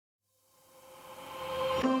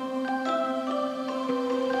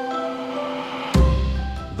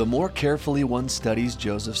The more carefully one studies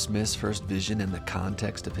Joseph Smith's first vision in the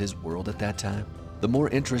context of his world at that time, the more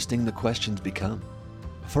interesting the questions become.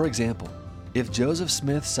 For example, if Joseph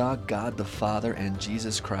Smith saw God the Father and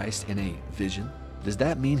Jesus Christ in a vision, does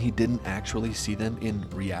that mean he didn't actually see them in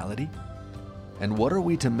reality? And what are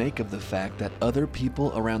we to make of the fact that other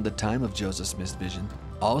people around the time of Joseph Smith's vision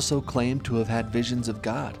also claimed to have had visions of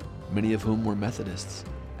God, many of whom were Methodists?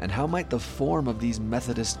 And how might the form of these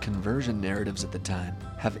Methodist conversion narratives at the time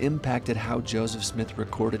have impacted how Joseph Smith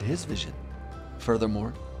recorded his vision?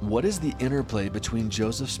 Furthermore, what is the interplay between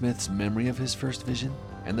Joseph Smith's memory of his first vision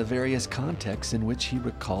and the various contexts in which he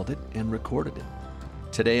recalled it and recorded it?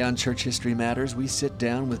 Today on Church History Matters, we sit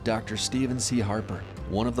down with Dr. Stephen C. Harper,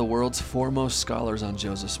 one of the world's foremost scholars on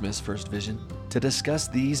Joseph Smith's first vision, to discuss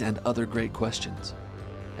these and other great questions.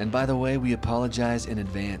 And by the way, we apologize in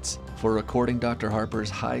advance for recording Dr. Harper's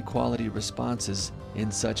high-quality responses in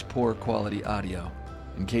such poor quality audio.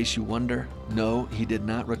 In case you wonder, no, he did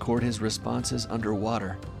not record his responses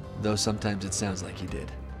underwater, though sometimes it sounds like he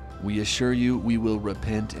did. We assure you we will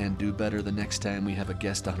repent and do better the next time we have a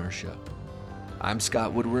guest on our show. I'm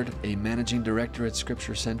Scott Woodward, a managing director at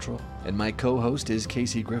Scripture Central, and my co-host is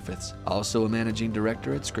Casey Griffiths, also a managing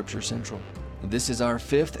director at Scripture Central. This is our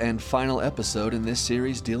fifth and final episode in this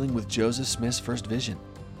series dealing with Joseph Smith's first vision.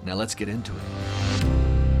 Now let's get into it.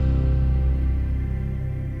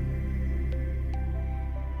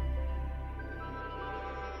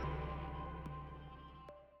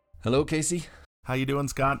 Hello, Casey. How you doing,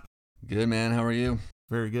 Scott? Good, man. How are you?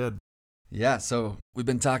 Very good. Yeah, so we've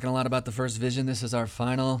been talking a lot about the first vision. This is our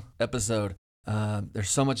final episode.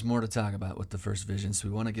 There's so much more to talk about with the first vision, so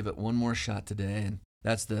we want to give it one more shot today, and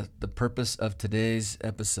that's the purpose of today's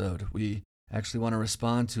episode. We actually want to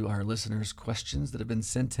respond to our listeners' questions that have been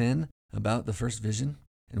sent in about the first vision,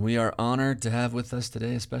 and we are honored to have with us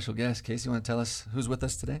today a special guest. Casey, you want to tell us who's with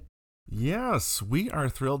us today? Yes, we are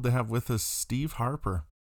thrilled to have with us Steve Harper.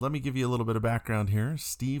 Let me give you a little bit of background here.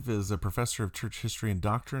 Steve is a professor of church history and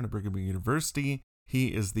doctrine at Brigham Young University. He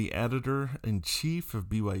is the editor-in-chief of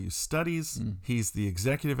BYU Studies. He's the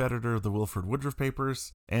executive editor of the Wilford Woodruff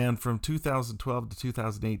Papers. And from 2012 to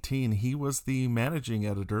 2018, he was the managing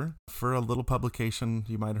editor for a little publication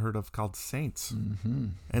you might have heard of called Saints.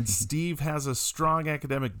 And Steve has a strong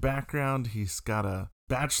academic background. He's got a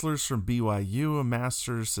bachelor's from BYU, a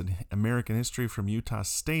master's in American history from Utah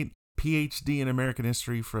State, PhD in American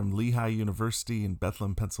history from Lehigh University in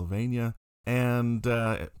Bethlehem, Pennsylvania. And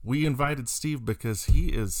we invited Steve because he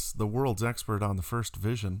is the world's expert on the first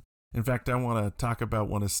vision. In fact, I want to talk about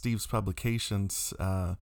one of Steve's publications.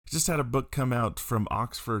 He just had a book come out from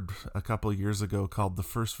Oxford a couple of years ago called The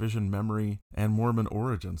First Vision Memory and Mormon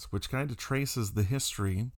Origins, which kind of traces the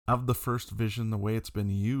history of the first vision, the way it's been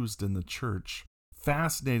used in the church.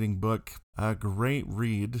 Fascinating book, a great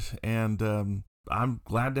read, and I'm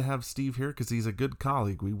glad to have Steve here because he's a good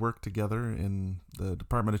colleague. We work together in the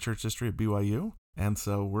Department of Church History at BYU, and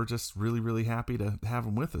so we're just really, really happy to have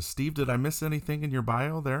him with us. Steve, did I miss anything in your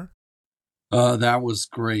bio there? That was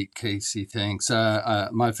great, Casey. Thanks.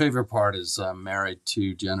 My favorite part is I'm married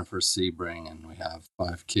to Jennifer Sebring, and we have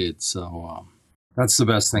 5 kids, so that's the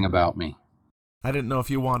best thing about me. I didn't know if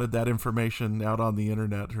you wanted that information out on the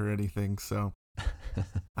internet or anything, so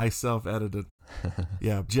I self-edited.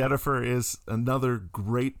 Yeah, Jennifer is another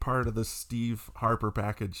great part of the Steve Harper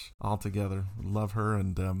package altogether. Love her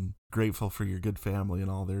and grateful for your good family and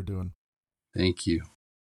all they're doing. Thank you.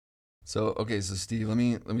 So Steve, let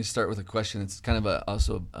me start with a question. It's kind of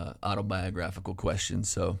also autobiographical question.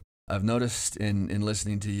 So I've noticed in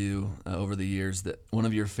listening to you over the years that one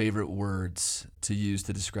of your favorite words to use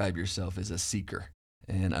to describe yourself is a seeker,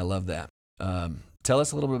 and I love that. Tell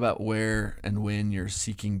us a little bit about where and when your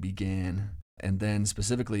seeking began, and then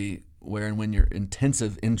specifically where and when your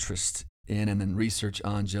intensive interest in and then research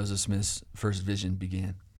on Joseph Smith's first vision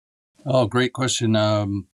began. Oh, great question.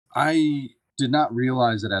 I did not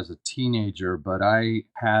realize it as a teenager, but I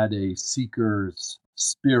had a seeker's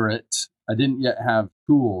spirit. I didn't yet have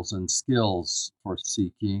tools and skills for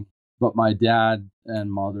seeking, but my dad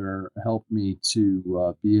and mother helped me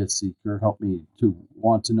to be a seeker, helped me to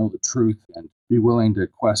want to know the truth and be willing to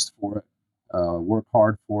quest for it, work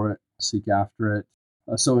hard for it, seek after it.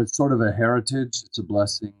 So it's sort of a heritage. It's a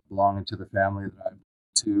blessing belonging to the family that I belong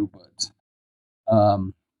to.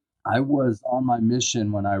 But I was on my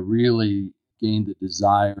mission when I really gained the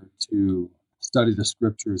desire to study the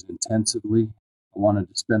scriptures intensively. I wanted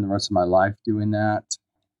to spend the rest of my life doing that.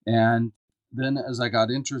 And then as I got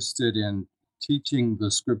interested in teaching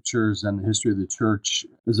the scriptures and the history of the church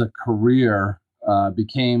as a career,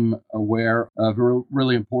 became aware of a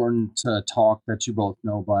really important talk that you both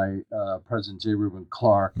know by President J. Reuben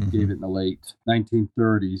Clark. He gave it in the late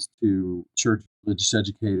 1930s to church religious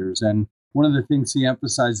educators. And one of the things he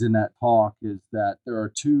emphasized in that talk is that there are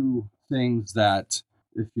two things that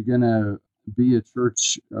if you're going to be a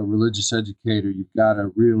church religious educator, you've got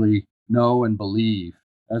to really know and believe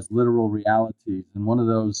as literal realities. And one of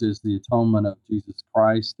those is the atonement of Jesus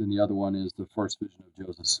Christ, and the other one is the first vision of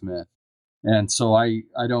Joseph Smith. And so I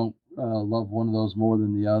don't love one of those more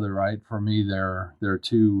than the other, right? For me, there are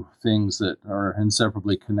two things that are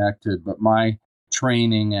inseparably connected, but my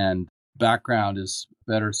training and background is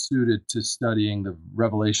better suited to studying the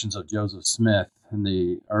revelations of Joseph Smith in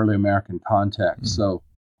the early American context. So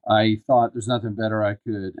I thought there's nothing better I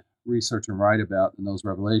could research and write about than those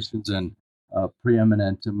revelations, and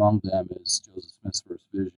preeminent among them is Joseph Smith's first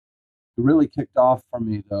vision. It really kicked off for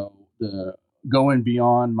me, though, the going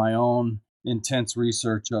beyond my own intense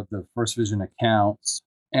research of the first vision accounts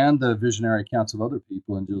and the visionary accounts of other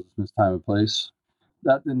people in Joseph Smith's time and place.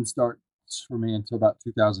 That didn't start for me until about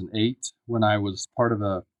 2008, when I was part of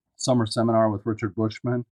a summer seminar with Richard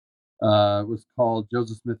Bushman. It was called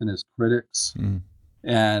Joseph Smith and His Critics.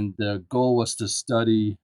 And the goal was to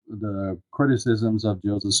study the criticisms of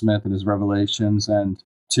Joseph Smith and his revelations and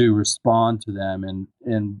to respond to them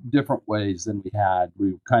in different ways than we had.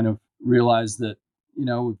 We kind of realized that,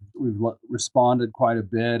 we've responded quite a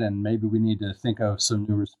bit, and maybe we need to think of some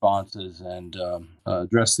new responses and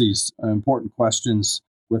address these important questions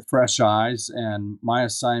with fresh eyes. And my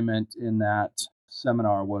assignment in that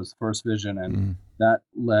seminar was First Vision, and that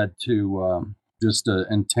led to just an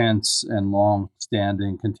intense and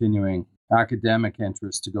long-standing, continuing academic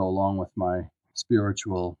interest to go along with my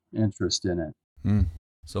spiritual interest in it.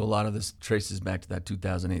 So a lot of this traces back to that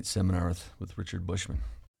 2008 seminar with Richard Bushman.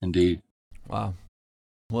 Indeed. Wow.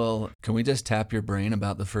 Well, can we just tap your brain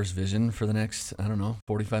about the first vision for the next,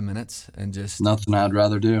 45 minutes and just... Nothing I'd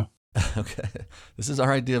rather do. Okay. This is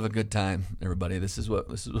our idea of a good time, everybody. This is what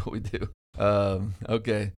we do.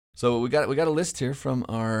 Okay. So we got a list here from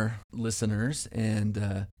our listeners,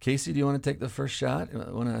 and Casey, do you want to take the first shot?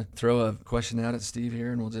 I want to throw a question out at Steve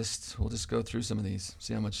here, and we'll just go through some of these,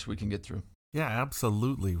 see how much we can get through. Yeah,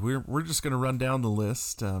 absolutely. We're just going to run down the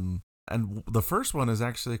list, and the first one is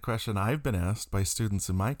actually a question I've been asked by students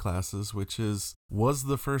in my classes, which is, was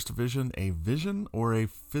the first vision a vision or a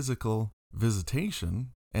physical visitation?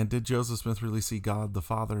 And did Joseph Smith really see God the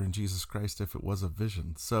Father and Jesus Christ if it was a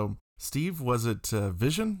vision? So, Steve, was it a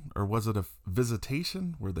vision or was it a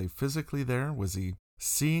visitation? Were they physically there? Was he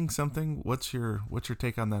seeing something? What's your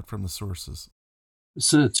take on that from the sources?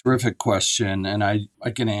 It's a terrific question, and I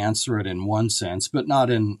can answer it in one sense, but not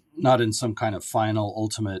in some kind of final,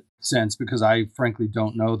 ultimate sense, because I frankly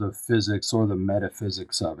don't know the physics or the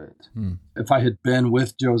metaphysics of it. If I had been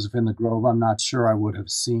with Joseph in the grove, I'm not sure I would have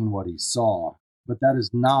seen what he saw. But that is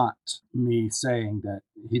not me saying that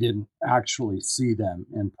he didn't actually see them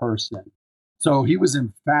in person. So he was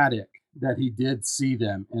emphatic that he did see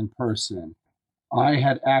them in person. I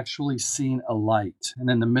had actually seen a light, and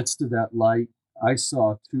in the midst of that light, I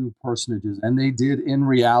saw two personages, and they did in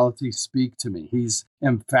reality speak to me. He's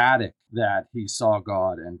emphatic that he saw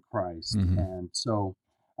God and Christ. And so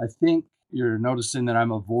I think you're noticing that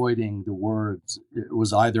I'm avoiding the words, it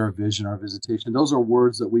was either a vision or a visitation. Those are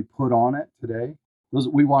words that we put on it today. Those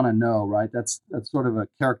we want to know, right? That's sort of a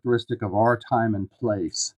characteristic of our time and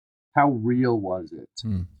place. How real was it?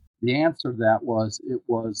 The answer to that was, it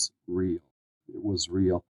was real. It was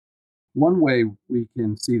real. One way we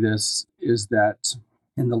can see this is that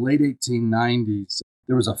in the late 1890s,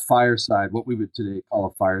 there was a fireside, what we would today call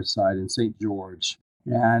a fireside, in St. George.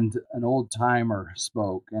 And an old timer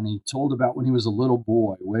spoke, and he told about when he was a little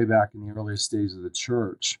boy, way back in the earliest days of the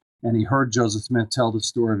church. And he heard Joseph Smith tell the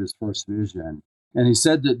story of his first vision. And he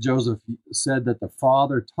said that Joseph said that the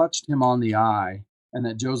Father touched him on the eye, and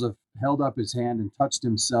that Joseph held up his hand and touched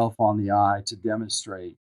himself on the eye to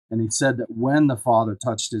demonstrate. And he said that when the Father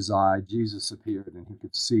touched his eye, Jesus appeared and he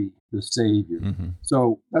could see the Savior.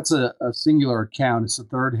 So that's a singular account. It's a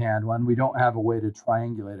third-hand one. We don't have a way to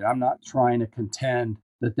triangulate it. I'm not trying to contend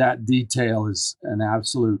that detail is an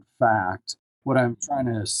absolute fact. What I'm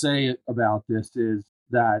trying to say about this is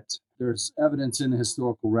that there's evidence in the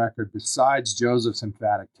historical record, besides Joseph's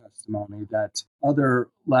emphatic testimony, that other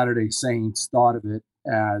Latter-day Saints thought of it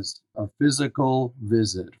as a physical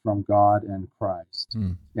visit from God and Christ.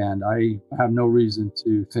 And I have no reason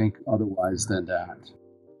to think otherwise than that.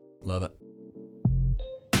 Love it.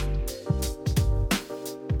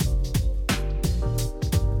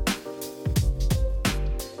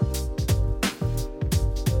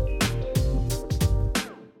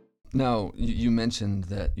 Now, you mentioned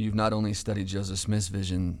that you've not only studied Joseph Smith's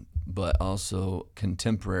vision, but also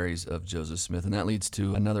contemporaries of Joseph Smith. And that leads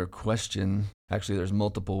to another question. Actually, there's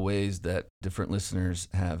multiple ways that different listeners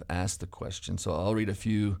have asked the question. So I'll read a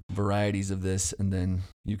few varieties of this, and then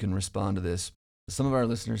you can respond to this. Some of our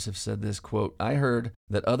listeners have said this, quote, "I heard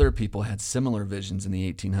that other people had similar visions in the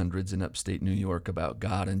 1800s in upstate New York about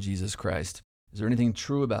God and Jesus Christ. Is there anything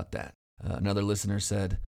true about that?" Another listener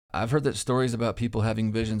said, "I've heard that stories about people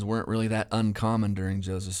having visions weren't really that uncommon during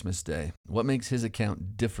Joseph Smith's day. What makes his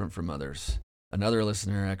account different from others?" Another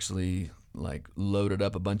listener actually loaded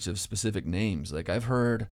up a bunch of specific names. I've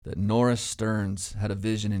heard that Norris Stearns had a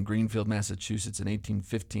vision in Greenfield, Massachusetts in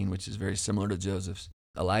 1815, which is very similar to Joseph's.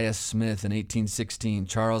 Elias Smith in 1816,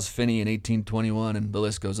 Charles Finney in 1821, and the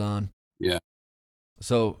list goes on. Yeah.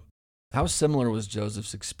 So how similar was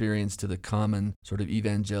Joseph's experience to the common sort of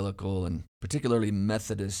evangelical and particularly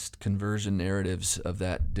Methodist conversion narratives of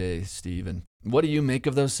that day, Steve? And what do you make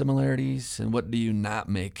of those similarities, and what do you not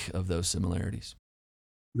make of those similarities?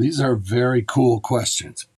 These are very cool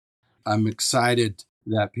questions. I'm excited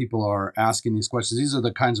that people are asking these questions. These are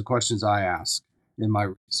the kinds of questions I ask in my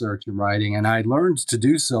research and writing, and I learned to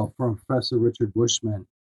do so from Professor Richard Bushman.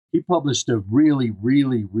 He published a really,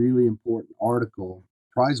 really, really important article,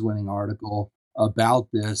 prize-winning article, about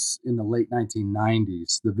this in the late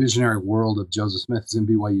 1990s. The Visionary World of Joseph Smith is in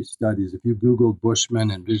BYU Studies. If you Googled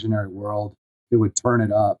Bushman and Visionary World, it would turn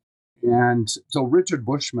it up. And so Richard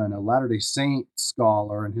Bushman, a Latter-day Saint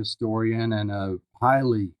scholar and historian and a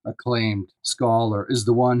highly acclaimed scholar, is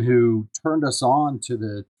the one who turned us on to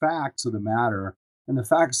the facts of the matter. And the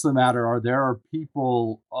facts of the matter are there are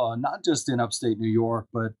people, not just in upstate New York,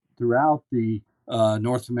 but throughout the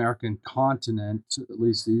North American continent, at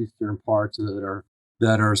least the eastern parts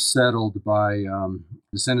that are settled by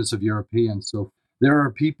descendants of Europeans. So there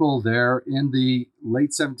are people there in the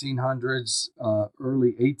late 1700s,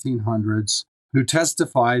 early 1800s, who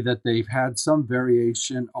testify that they've had some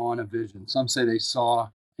variation on a vision. Some say they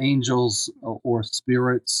saw angels or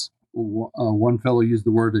spirits. One fellow used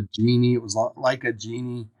the word a genie. It was like a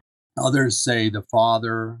genie. Others say the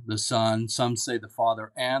Father, the Son. Some say the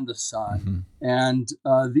Father and the Son. Mm-hmm.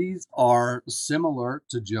 And these are similar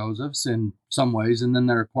to Joseph's in some ways, and then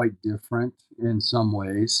they're quite different in some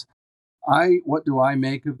ways. What do I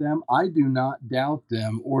make of them? I do not doubt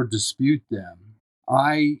them or dispute them.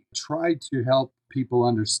 I try to help people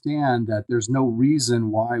understand that there's no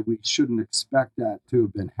reason why we shouldn't expect that to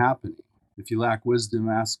have been happening. If you lack wisdom,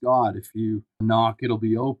 ask God. If you knock, it'll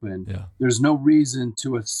be opened. Yeah. There's no reason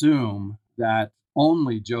to assume that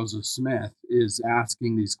only Joseph Smith is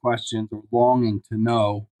asking these questions or longing to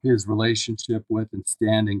know his relationship with and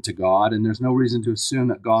standing to God. And there's no reason to assume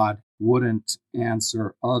that God wouldn't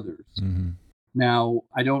answer others. Mm-hmm. Now,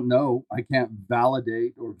 I don't know. I can't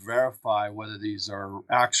validate or verify whether these are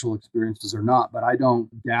actual experiences or not, but I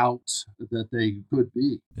don't doubt that they could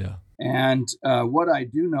be. Yeah. And what I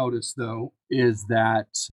do notice, though, is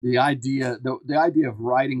that the idea of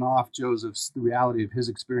writing off the reality of his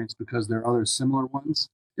experience because there are other similar ones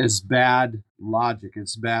is bad logic.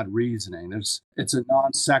 It's bad reasoning. It's a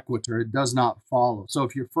non sequitur. It does not follow. So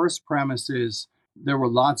if your first premise is there were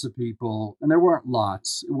lots of people, and there weren't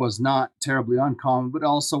lots, it was not terribly uncommon, but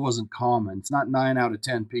also wasn't common. It's not 9 out of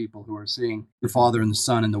 10 people who are seeing the Father and the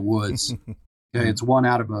Son in the woods. Okay, it's 1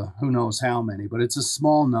 out of who knows how many, but it's a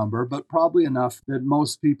small number, but probably enough that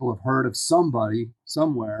most people have heard of somebody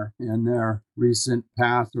somewhere in their recent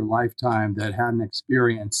past or lifetime that had an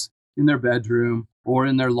experience in their bedroom or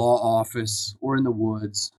in their law office or in the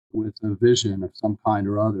woods with a vision of some kind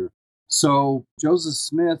or other. So Joseph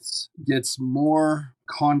Smith gets more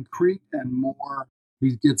concrete and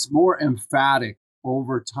he gets more emphatic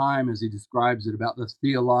over time as he describes it about the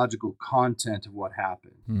theological content of what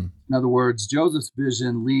happened. In other words, Joseph's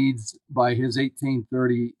vision leads by his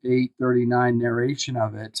 1838-39 narration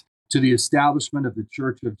of it to the establishment of the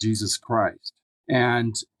Church of Jesus Christ.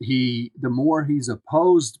 And the more he's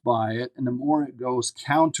opposed by it and the more it goes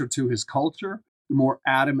counter to his culture, the more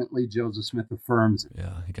adamantly Joseph Smith affirms it.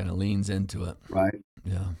 Yeah, he kind of leans into it. Right?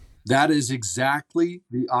 Yeah. That is exactly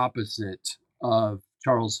the opposite of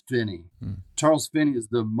Charles Finney. Charles Finney is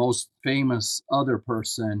the most famous other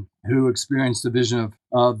person who experienced a vision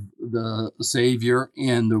of the Savior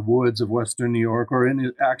in the woods of Western New York, or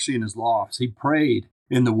actually in his lofts. He prayed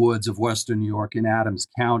in the woods of Western New York in Adams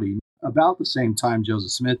County about the same time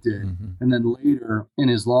Joseph Smith did. And then later in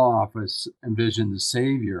his law office envisioned the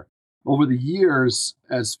Savior. Over the years,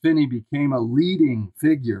 as Finney became a leading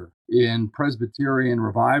figure in Presbyterian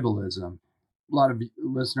revivalism, a lot of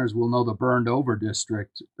listeners will know the Burned Over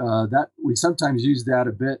District. That we sometimes use that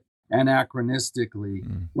a bit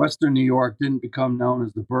anachronistically, Western New York didn't become known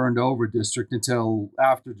as the burned over district until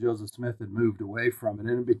after Joseph Smith had moved away from it.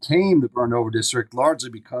 And it became the burned over district largely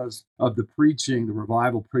because of the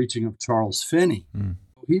revival preaching of Charles Finney.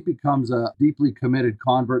 He becomes a deeply committed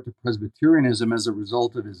convert to Presbyterianism as a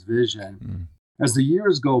result of his vision. As the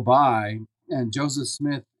years go by, and Joseph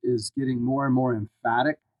Smith is getting more and more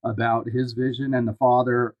emphatic about his vision, and the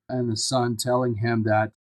father and the son telling him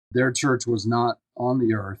that their church was not on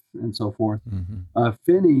the earth and so forth,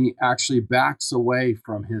 Finney actually backs away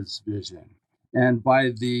from his vision. And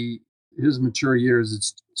by his mature years,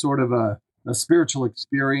 it's sort of a spiritual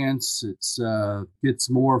experience. It's gets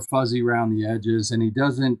more fuzzy around the edges, and he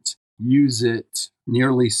doesn't use it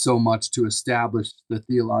nearly so much to establish the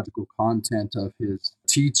theological content of his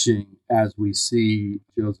teaching as we see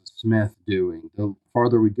Joseph Smith doing. The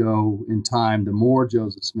farther we go in time, the more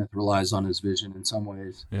Joseph Smith relies on his vision in some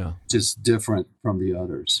ways, just different from the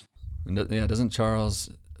others. And doesn't Charles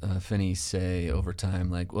Finney say over time,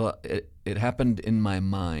 like, well, it happened in my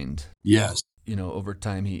mind? Yes. Over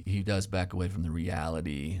time, he does back away from the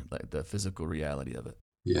reality, like the physical reality of it.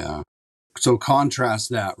 Yeah. So contrast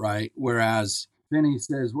that, right? Whereas Finney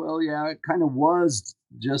says, well, yeah, it kind of was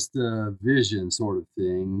just a vision sort of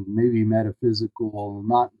thing, maybe metaphysical,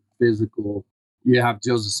 not physical. You have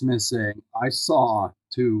Joseph Smith saying, I saw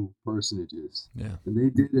two personages, and they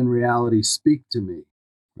did in reality speak to me.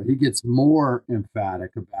 But he gets more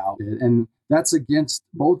emphatic about it. And that's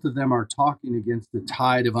both of them are talking against the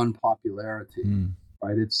tide of unpopularity,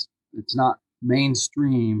 right? It's not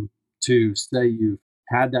mainstream to say you've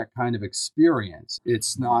had that kind of experience.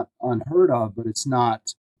 It's not unheard of, but it's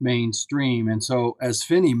not mainstream. And so as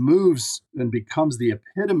Finney moves and becomes the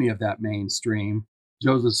epitome of that mainstream,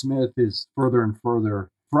 Joseph Smith is further and further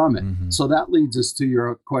from it. So that leads us to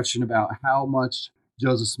your question about how much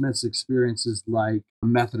Joseph Smith's experiences like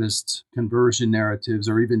Methodist conversion narratives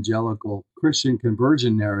or evangelical Christian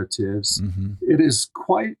conversion narratives, it is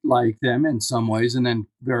quite like them in some ways and then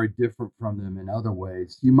very different from them in other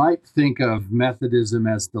ways. You might think of Methodism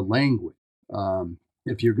as the language.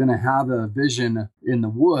 If you're going to have a vision in the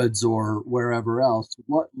woods or wherever else,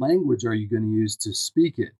 what language are you going to use to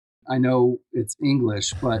speak it? I know it's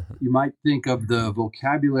English, but you might think of the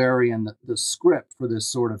vocabulary and the script for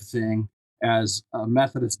this sort of thing as a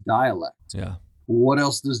Methodist dialect. Yeah. What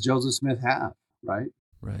else does Joseph Smith have, right?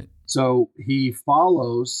 Right. So he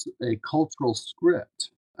follows a cultural script,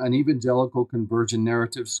 an evangelical conversion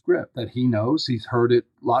narrative script that he knows. He's heard it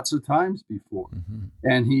lots of times before.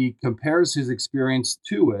 And he compares his experience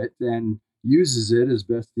to it and uses it as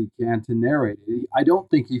best he can to narrate it. I don't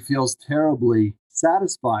think he feels terribly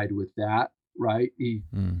satisfied with that, right? He,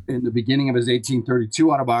 in the beginning of his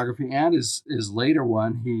 1832 autobiography and his later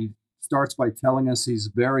one, he starts by telling us he's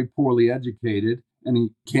very poorly educated and he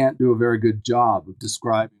can't do a very good job of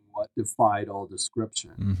describing what defied all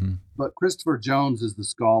description. But Christopher Jones is the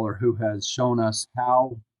scholar who has shown us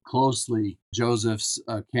how closely Joseph's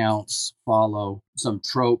accounts follow some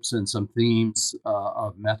tropes and some themes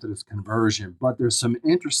of Methodist conversion. But there's some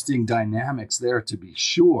interesting dynamics there to be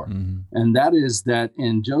sure. And that is that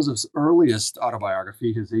in Joseph's earliest autobiography,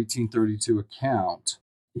 his 1832 account,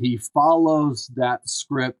 he follows that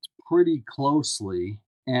script pretty closely.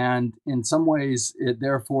 And in some ways, it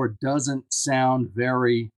therefore doesn't sound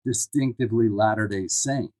very distinctively Latter-day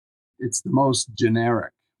Saint. It's the most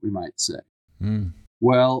generic, we might say.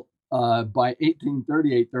 Well, by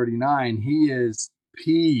 1838-39, he is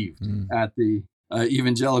peeved at the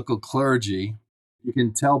evangelical clergy. You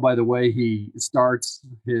can tell by the way he starts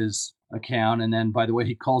his account, and then by the way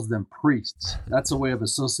he calls them priests. That's a way of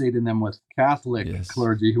associating them with Catholic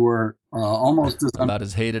clergy who are almost as about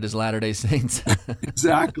as hated as Latter-day Saints.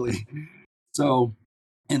 Exactly. So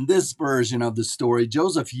in this version of the story,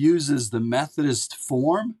 Joseph uses the Methodist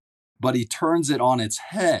form, but he turns it on its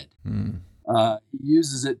head. He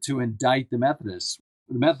uses it to indict the Methodists.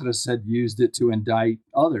 The Methodists had used it to indict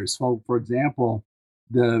others. So, for example,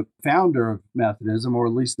 the founder of Methodism, or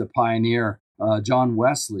at least the pioneer, John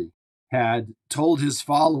Wesley, had told his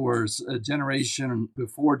followers a generation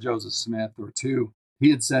before Joseph Smith or two, he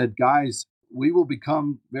had said, guys, we will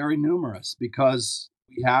become very numerous because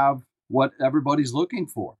we have what everybody's looking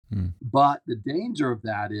for. But the danger of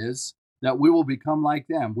that is that we will become like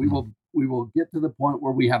them. We will get to the point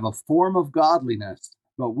where we have a form of godliness,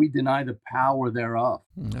 but we deny the power thereof.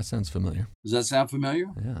 That sounds familiar. Does that sound familiar?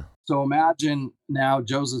 Yeah. So imagine now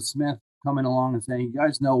Joseph Smith coming along and saying, you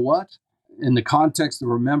guys know what? In the context of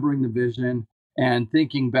remembering the vision and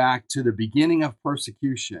thinking back to the beginning of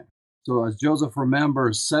persecution. So as Joseph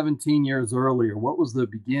remembers 17 years earlier, what was the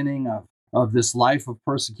beginning of of this life of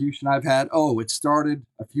persecution I've had? Oh, it started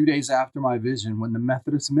a few days after my vision when the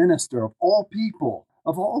Methodist minister of all people,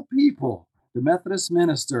 the Methodist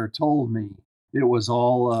minister told me it was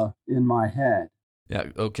all in my head. Yeah,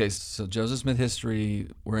 okay, so Joseph Smith history,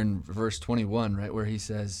 we're in verse 21, right, where he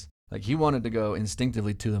says, like, he wanted to go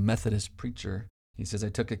instinctively to the Methodist preacher. He says, I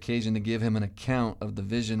took occasion to give him an account of the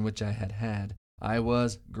vision which I had had. I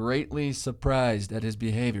was greatly surprised at his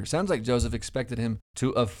behavior. Sounds like Joseph expected him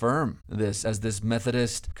to affirm this as this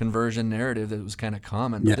Methodist conversion narrative that was kind of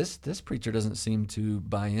common. But this preacher doesn't seem to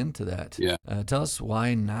buy into that. Yeah. Tell us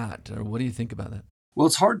why not, or what do you think about that? Well,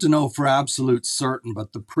 it's hard to know for absolute certain,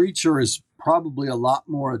 but the preacher is probably a lot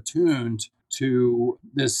more attuned to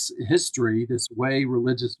this history, this way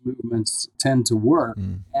religious movements tend to work,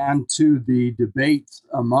 and to the debates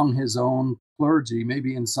among his own clergy,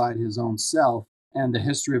 maybe inside his own self, and the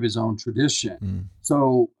history of his own tradition.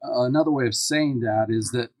 So another way of saying that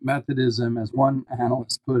is that Methodism, as one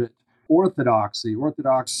analyst put it, Orthodox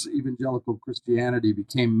evangelical Christianity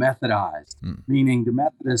became Methodized, meaning the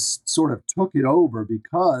Methodists sort of took it over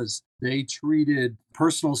because they treated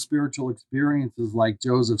personal spiritual experiences like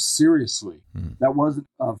Joseph seriously. That wasn't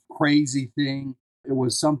a crazy thing. It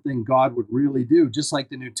was something God would really do. Just like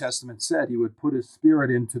the New Testament said, he would put his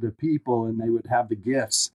spirit into the people and they would have the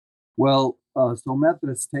gifts. Well, so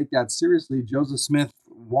Methodists take that seriously. Joseph Smith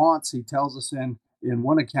he tells us in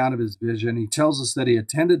one account of his vision, he tells us that he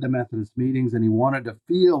attended the Methodist meetings and he wanted to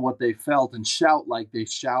feel what they felt and shout like they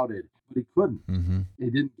shouted, but he couldn't. He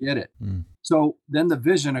didn't get it. So then the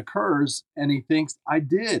vision occurs and he thinks, I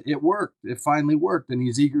did. It worked. It finally worked. And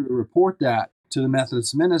he's eager to report that to the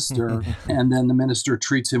Methodist minister. And then the minister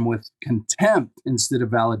treats him with contempt instead of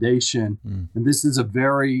validation. And this is a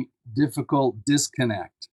very difficult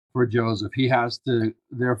disconnect for Joseph. He has to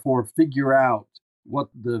therefore figure out what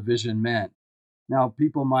the vision meant. Now,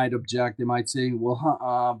 people might object. They might say,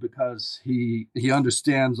 well, because he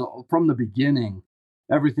understands from the beginning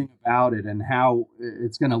everything about it and how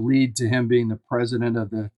it's going to lead to him being the president of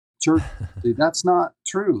the church. That's not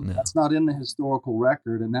true. No. That's not in the historical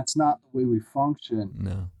record, and that's not the way we function.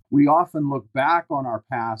 No. We often look back on our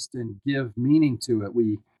past and give meaning to it.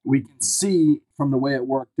 We can see from the way it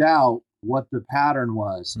worked out what the pattern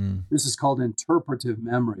was. This is called interpretive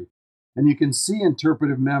memory. And you can see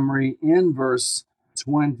interpretive memory in verse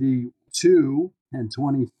 22 and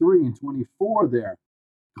 23 and 24 there.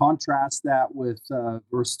 Contrast that with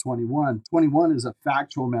verse 21. 21 is a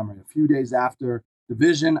factual memory. A few days after the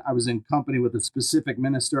vision, I was in company with a specific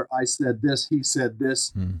minister. I said this, he said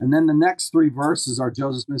this. And then the next three verses are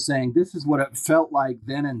Joseph Smith saying, this is what it felt like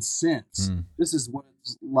then and since. This is what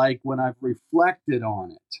it's like when I've reflected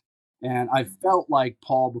on it. And I felt like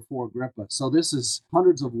Paul before Agrippa. So this is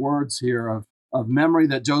hundreds of words here of memory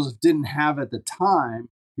that Joseph didn't have at the time.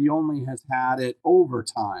 He only has had it over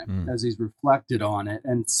time as he's reflected on it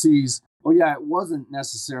and sees, oh yeah, it wasn't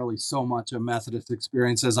necessarily so much a Methodist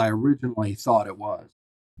experience as I originally thought it was.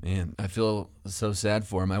 Man, I feel so sad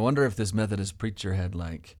for him. I wonder if this Methodist preacher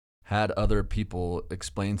had other people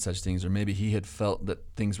explain such things, or maybe he had felt that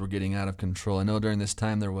things were getting out of control. I know during this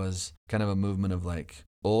time there was kind of a movement of like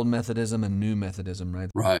Old Methodism and New Methodism,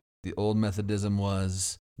 right? Right. The Old Methodism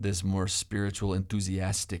was this more spiritual,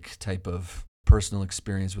 enthusiastic type of personal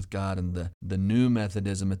experience with God, and the New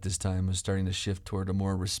Methodism at this time was starting to shift toward a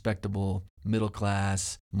more respectable, middle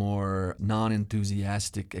class, more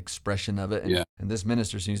non-enthusiastic expression of it. And this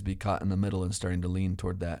minister seems to be caught in the middle and starting to lean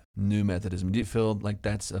toward that New Methodism. Do you feel like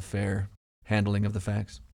that's a fair handling of the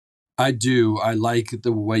facts? I do. I like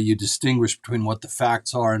the way you distinguish between what the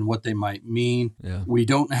facts are and what they might mean. Yeah. We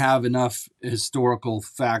don't have enough historical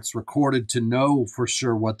facts recorded to know for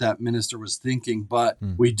sure what that minister was thinking, but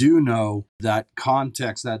we do know that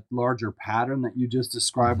context, that larger pattern that you just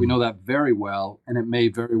described. We know that very well, and it may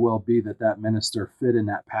very well be that minister fit in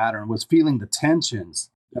that pattern, was feeling the tensions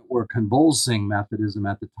that were convulsing Methodism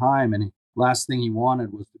at the time, and last thing he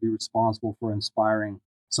wanted was to be responsible for inspiring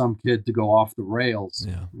some kid to go off the rails,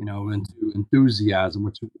 into enthusiasm,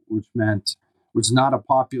 which is not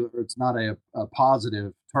a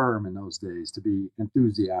positive term in those days, to be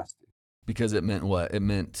enthusiastic. Because it meant what? It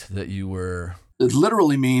meant that you were... It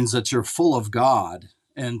literally means that you're full of God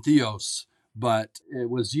and theos, but it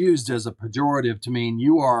was used as a pejorative to mean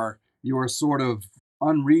you are sort of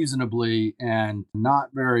unreasonably and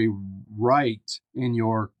not very right in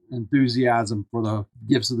your enthusiasm for the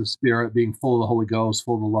gifts of the Spirit, being full of the Holy Ghost,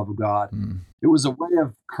 full of the love of God. It was a way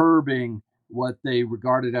of curbing what they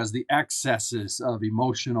regarded as the excesses of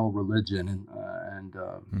emotional religion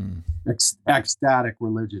and ecstatic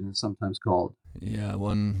religion is sometimes called. Yeah,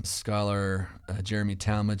 one scholar, Jeremy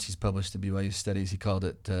Talmadge, he's published in BYU Studies, he called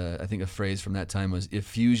it, I think a phrase from that time was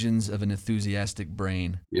effusions of an enthusiastic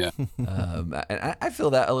brain. Yeah. I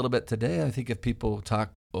feel that a little bit today. I think if people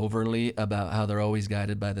talk overly about how they're always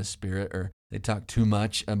guided by the Spirit, or they talk too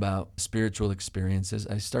much about spiritual experiences,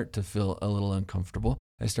 I start to feel a little uncomfortable.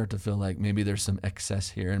 I start to feel like maybe there's some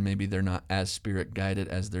excess here and maybe they're not as Spirit guided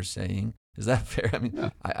as they're saying. Is that fair? I mean,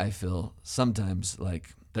 yeah. I feel sometimes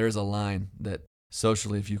like there's a line that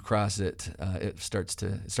socially, if you cross it, it starts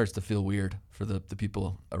to feel weird for the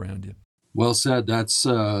people around you. Well said. That's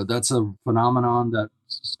a phenomenon that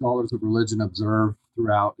scholars of religion observe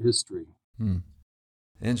throughout history.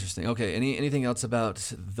 Interesting. Okay. Anything else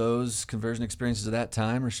about those conversion experiences at that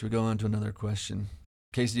time, or should we go on to another question?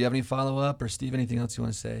 Casey, do you have any follow-up, or Steve, anything else you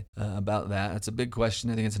want to say about that? That's a big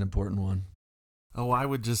question. I think it's an important one. Oh, I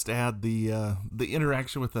would just add the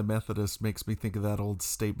interaction with the Methodists makes me think of that old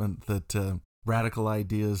statement that radical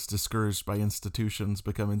ideas discouraged by institutions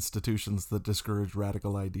become institutions that discourage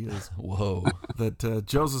radical ideas. Whoa. That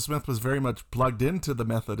Joseph Smith was very much plugged into the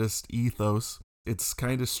Methodist ethos. It's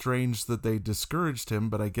kind of strange that they discouraged him,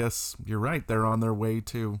 but I guess you're right. They're on their way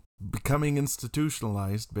to becoming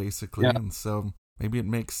institutionalized, basically. Yeah. And so maybe it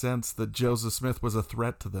makes sense that Joseph Smith was a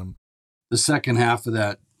threat to them. The second half of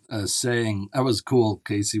that saying, that was cool,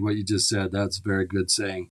 Casey, what you just said. That's a very good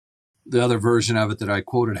saying. The other version of it that I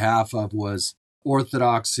quoted half of was,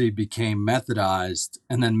 Orthodoxy became Methodized,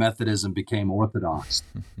 and then Methodism became Orthodox.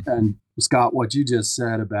 And Scott, what you just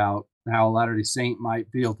said about how a Latter-day Saint might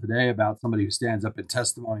feel today about somebody who stands up in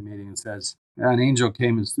testimony meeting and says, an angel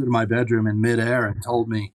came and stood in my bedroom in midair and told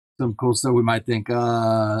me some cool stuff, we might think,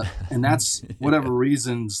 and that's whatever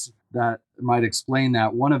reasons that might explain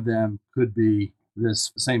that. One of them could be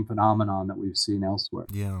this same phenomenon that we've seen elsewhere.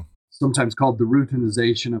 Yeah. Sometimes called the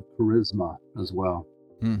routinization of charisma as well.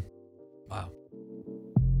 Wow.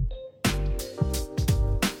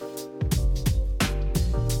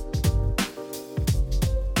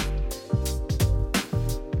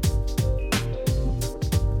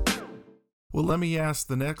 Well, let me ask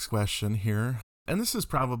the next question here. And this is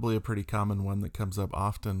probably a pretty common one that comes up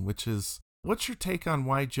often, which is, what's your take on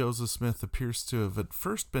why Joseph Smith appears to have at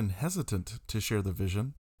first been hesitant to share the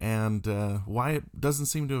vision, and why it doesn't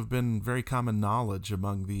seem to have been very common knowledge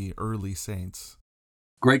among the early saints?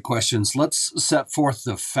 Great questions. Let's set forth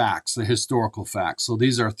the facts, the historical facts. So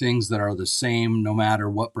these are things that are the same no matter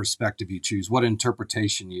what perspective you choose, what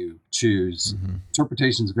interpretation you choose.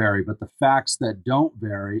 Interpretations vary, but the facts that don't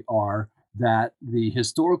vary are that the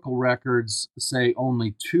historical records say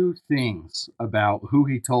only two things about who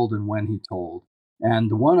he told and when he told.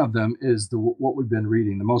 And one of them is what we've been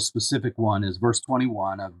reading. The most specific one is verse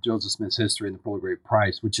 21 of Joseph Smith's History and the Pearl of Great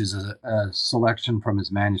Price, which is a selection from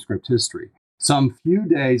his manuscript history. Some few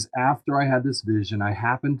days after I had this vision, I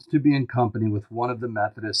happened to be in company with one of the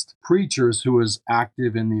Methodist preachers who was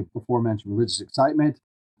active in the aforementioned religious excitement.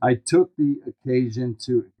 I took the occasion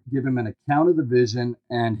to give him an account of the vision,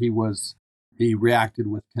 and he reacted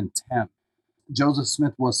with contempt. Joseph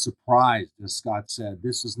Smith was surprised, as Scott said.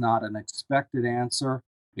 This was not an expected answer.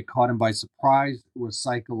 It caught him by surprise. It was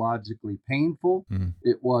psychologically painful.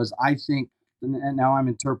 It was, I think, and now I'm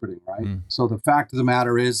interpreting, right? So the fact of the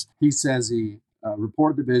matter is, he says he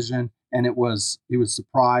reported the vision, and he was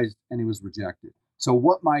surprised and he was rejected. So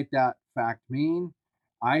what might that fact mean?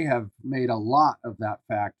 I have made a lot of that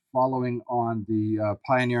fact following on the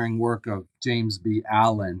pioneering work of James B.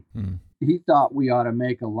 Allen. He thought we ought to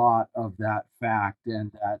make a lot of that fact,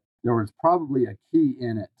 and that there was probably a key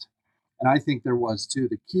in it. And I think there was too.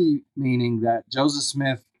 The key meaning that Joseph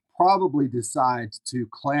Smith probably decides to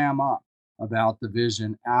clam up about the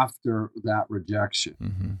vision after that rejection.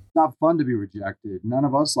 It's not fun to be rejected. None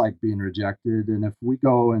of us like being rejected. And if we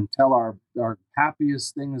go and tell our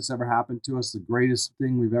happiest thing that's ever happened to us, the greatest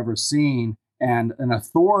thing we've ever seen, and an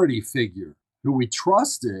authority figure who we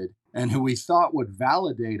trusted and who we thought would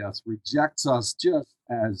validate us rejects us just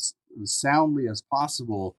as soundly as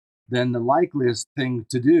possible, then the likeliest thing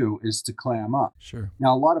to do is to clam up. Sure.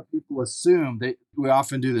 Now, a lot of people assume, we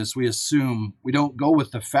often do this, we assume, we don't go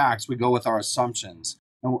with the facts, we go with our assumptions.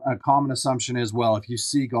 And a common assumption is, well, if you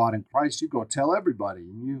see God in Christ, you go tell everybody.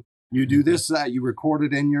 You do this, that, you record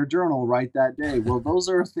it in your journal right that day. Well, those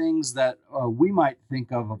are things that we might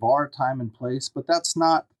think of our time and place, but that's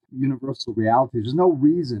not universal reality. There's no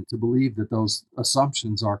reason to believe that those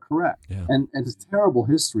assumptions are correct. Yeah. And it's terrible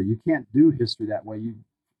history. You can't do history that way.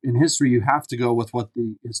 In history, you have to go with what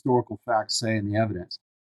the historical facts say and the evidence.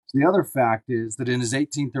 The other fact is that in his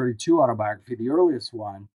 1832 autobiography, the earliest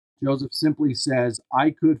one, Joseph simply says,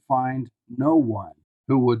 I could find no one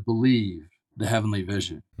who would believe the heavenly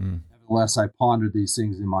vision. Nevertheless, I pondered these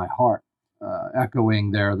things in my heart,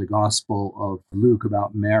 echoing there the gospel of Luke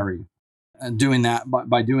about Mary. And doing that,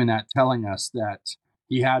 by doing that, telling us that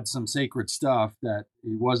he had some sacred stuff that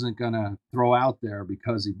he wasn't going to throw out there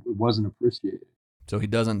because it wasn't appreciated. So he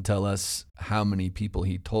doesn't tell us how many people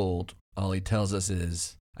he told. All he tells us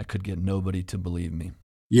is, I could get nobody to believe me.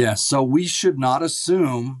 Yes, so we should not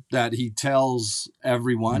assume that he tells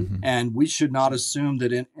everyone, and we should not assume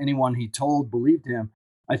that anyone he told believed him.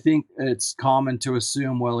 I think it's common to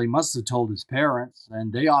assume, well, he must have told his parents,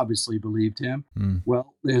 and they obviously believed him.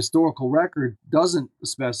 Well, the historical record doesn't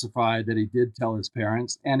specify that he did tell his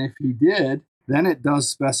parents, and if he did, then it does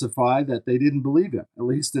specify that they didn't believe him, at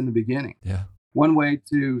least in the beginning. Yeah. One way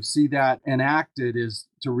to see that enacted is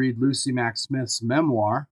to read Lucy Mack Smith's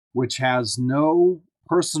memoir, which has no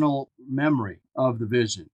personal memory of the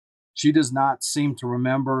vision. She does not seem to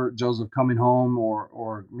remember Joseph coming home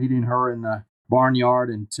or meeting her in the barnyard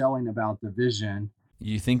and telling about the vision.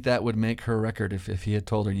 You think that would make her record if he had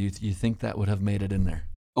told her? You think that would have made it in there?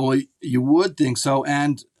 Well, you would think so.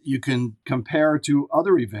 And you can compare to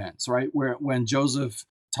other events, right? Where when Joseph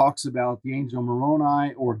talks about the angel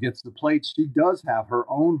Moroni or gets the plates, she does have her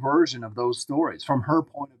own version of those stories from her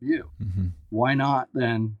point of view. Why not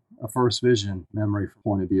then a first vision memory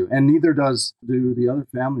point of view? And neither do the other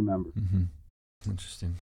family members.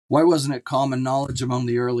 Interesting. Why wasn't it common knowledge among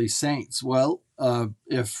the early saints? Well,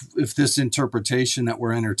 if this interpretation that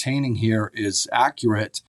we're entertaining here is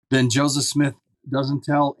accurate, then Joseph Smith doesn't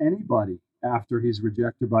tell anybody after he's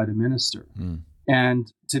rejected by the minister.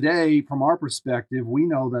 And today, from our perspective, we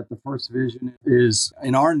know that the first vision is,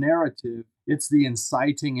 in our narrative, it's the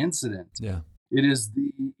inciting incident. Yeah. It is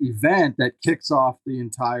the event that kicks off the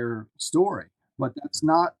entire story. But that's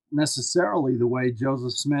not necessarily the way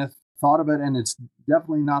Joseph Smith thought of it, and it's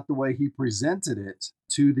definitely not the way he presented it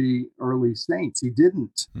to the early saints. He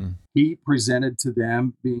didn't. He presented to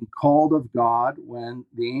them being called of God when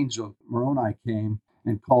the angel Moroni came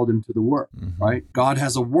and called him to the work, right? God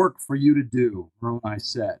has a work for you to do, Moroni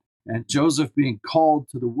said. And Joseph being called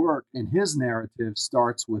to the work in his narrative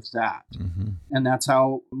starts with that. And that's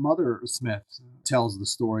how Mother Smith tells the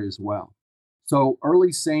story as well. So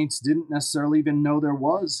early saints didn't necessarily even know there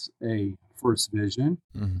was a first vision.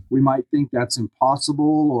 We might think that's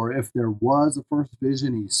impossible, or if there was a first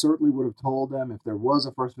vision, he certainly would have told them. If there was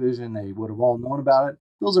a first vision, they would have all known about it.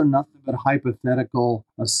 Those are nothing but hypothetical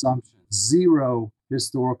assumptions, zero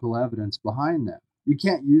historical evidence behind them. You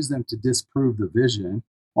can't use them to disprove the vision.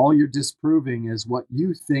 All you're disproving is what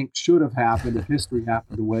you think should have happened if history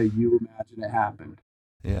happened the way you imagine it happened.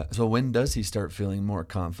 Yeah. So when does he start feeling more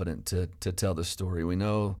confident to tell the story? We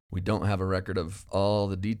know we don't have a record of all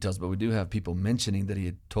the details, but we do have people mentioning that he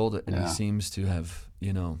had told it, and he seems to have,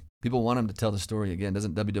 people want him to tell the story again.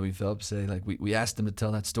 Doesn't W.W. Phelps say, like, we asked him to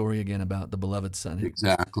tell that story again about the beloved son?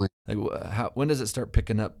 Exactly. Like, when does it start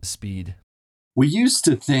picking up speed? We used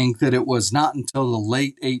to think that it was not until the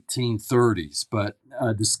late 1830s, but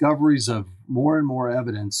discoveries of more and more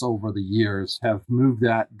evidence over the years have moved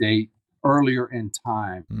that date earlier in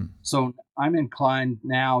time. So I'm inclined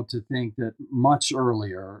now to think that much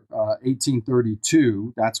earlier,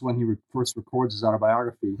 1832, that's when he first records his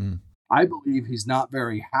autobiography. I believe he's not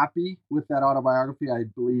very happy with that autobiography. I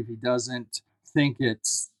believe he doesn't think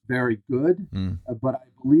it's very good, but I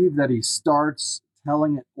believe that he starts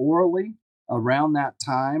telling it orally around that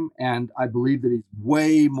time, and I believe that he's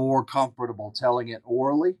way more comfortable telling it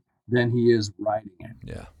orally than he is writing it.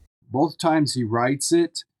 Yeah. Both times he writes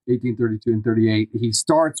it, 1832 and 38, he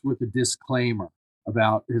starts with a disclaimer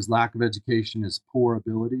about his lack of education, his poor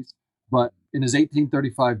abilities. But in his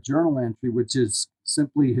 1835 journal entry, which is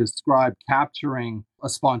simply his scribe capturing a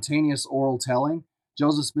spontaneous oral telling,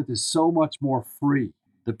 Joseph Smith is so much more free.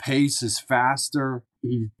 The pace is faster.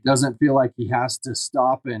 He doesn't feel like he has to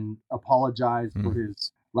stop and apologize for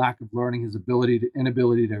his lack of learning, his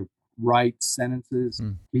inability to write sentences.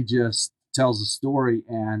 He just tells a story,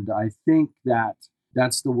 and I think that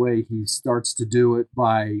that's the way he starts to do it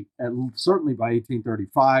certainly by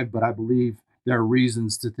 1835, but I believe there are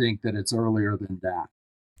reasons to think that it's earlier than that.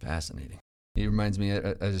 Fascinating. He reminds me,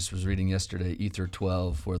 I just was reading yesterday, Ether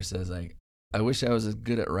 12, where it says, I wish I was as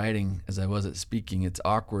good at writing as I was at speaking. It's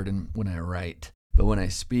awkward when I write, but when I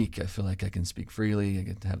speak, I feel like I can speak freely. I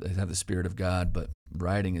get to have the Spirit of God, but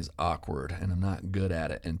writing is awkward, and I'm not good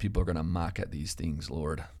at it, and people are going to mock at these things,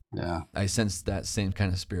 Lord. Yeah. I sense that same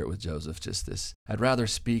kind of spirit with Joseph, just this, I'd rather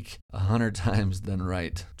speak 100 times than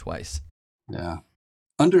write twice. Yeah.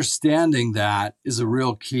 Understanding that is a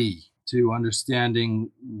real key to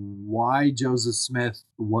understanding why Joseph Smith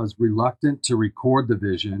was reluctant to record the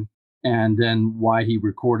vision and then why he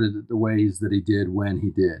recorded it the ways that he did when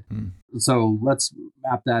he did. So let's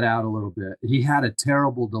map that out a little bit. He had a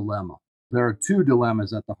terrible dilemma. There are two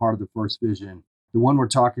dilemmas at the heart of the first vision. The one we're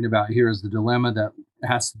talking about here is the dilemma that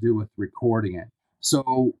has to do with recording it.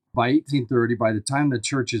 So by 1830, by the time the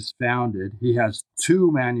church is founded, he has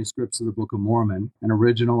two manuscripts of the Book of Mormon, an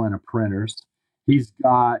original and a printer's. He's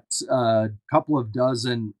got a couple of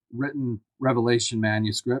dozen written Revelation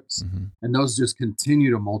manuscripts, and those just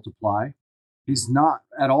continue to multiply. He's not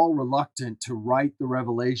at all reluctant to write the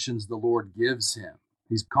revelations the Lord gives him.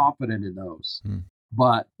 He's confident in those.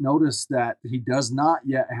 But notice that he does not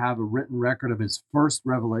yet have a written record of his first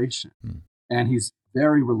revelation, and he's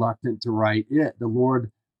very reluctant to write it. The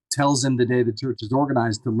Lord tells him the day the church is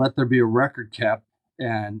organized to let there be a record kept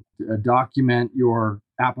and document your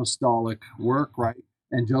apostolic work, right?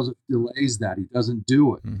 And Joseph delays that. He doesn't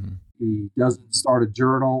do it. He doesn't start a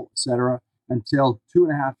journal, etc., until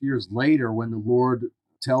 2.5 years later, when the Lord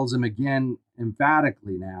tells him again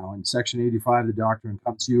emphatically now in section 85 of the Doctrine and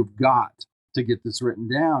Covenants, you've got to get this written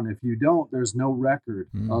down. If you don't, there's no record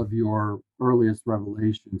of your earliest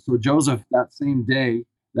revelation. So Joseph, that same day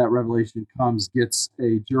that revelation comes, gets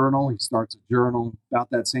a journal. He starts a journal. About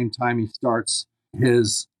that same time, he starts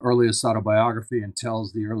his earliest autobiography and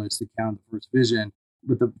tells the earliest account of the first vision.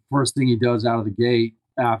 But the first thing he does out of the gate,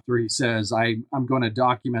 after he says, I'm going to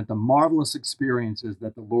document the marvelous experiences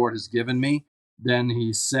that the Lord has given me, then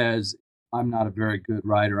he says, I'm not a very good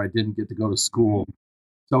writer. I didn't get to go to school.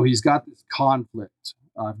 So he's got this conflict.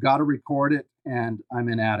 I've got to record it, and I'm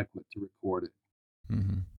inadequate to record it.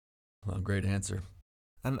 Well, great answer.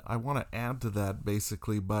 And I want to add to that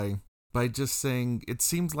basically by just saying it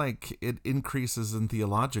seems like it increases in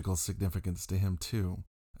theological significance to him too.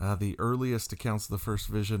 The earliest accounts of the first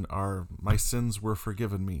vision are, my sins were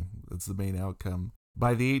forgiven me. That's the main outcome.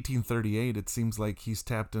 By the 1838, it seems like he's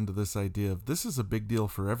tapped into this idea of this is a big deal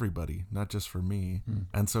for everybody, not just for me.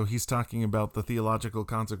 And so he's talking about the theological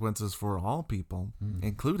consequences for all people,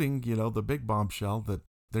 including, the big bombshell that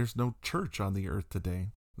there's no church on the earth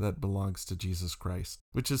today that belongs to Jesus Christ,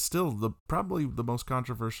 which is still probably the most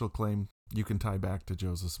controversial claim you can tie back to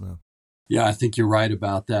Joseph Smith. Yeah, I think you're right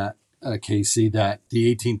about that, Casey, that the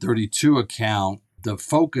 1832 account, the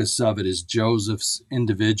focus of it is Joseph's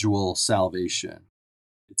individual salvation.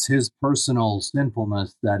 It's his personal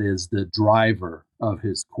sinfulness that is the driver of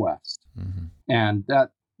his quest. And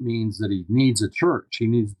that means that he needs a church. He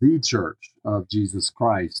needs the church of Jesus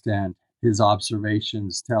Christ. And his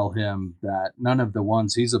observations tell him that none of the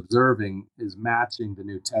ones he's observing is matching the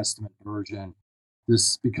New Testament version.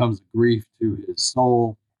 This becomes grief to his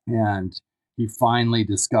soul, and he finally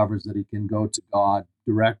discovers that he can go to God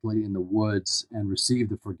directly in the woods and receive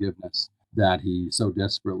the forgiveness that he so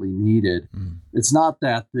desperately needed. It's not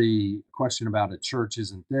that the question about a church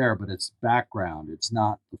isn't there, but it's background. It's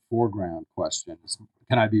not the foreground question. It's,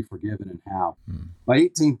 can I be forgiven and how? By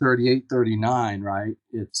 1838-39, right,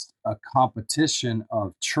 it's a competition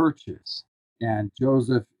of churches, and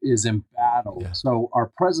Joseph is embattled. Yeah. So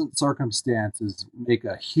our present circumstances make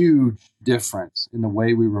a huge difference in the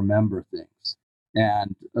way we remember things.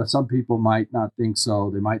 And some people might not think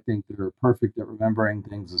so. They might think they're perfect at remembering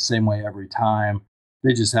things the same way every time.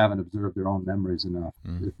 They just haven't observed their own memories enough,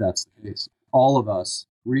 if that's the case. All of us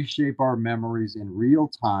reshape our memories in real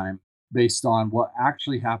time based on what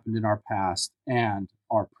actually happened in our past and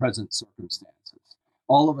our present circumstances.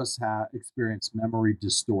 All of us have experienced memory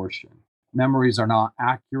distortion. Memories are not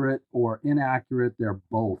accurate or inaccurate. They're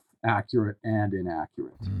both accurate and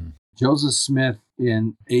inaccurate. Joseph Smith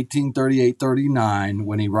in 1838-39,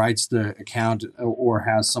 when he writes the account or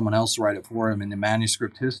has someone else write it for him in the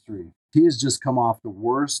manuscript history, he has just come off the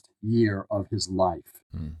worst year of his life.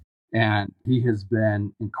 And he has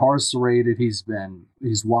been incarcerated. He's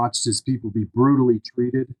watched his people be brutally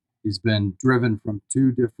treated. He's been driven from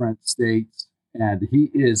 2 different states, and he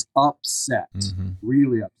is upset,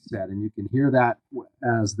 really upset. And you can hear that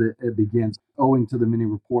as it begins, owing to the many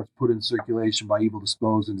reports put in circulation by evil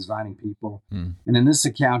disposed and designing people. And in this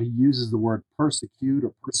account, he uses the word persecute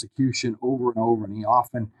or persecution over and over, and he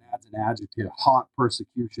often adds an adjective, hot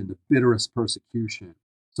persecution, the bitterest persecution.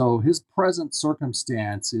 So his present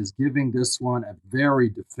circumstance is giving this one a very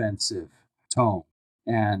defensive tone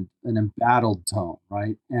and an embattled tone,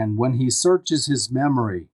 right? And when he searches his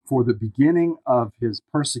memory for the beginning of his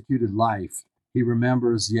persecuted life, he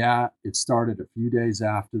remembers, it started a few days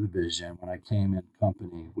after the vision when I came in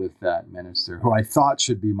company with that minister who I thought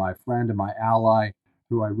should be my friend and my ally,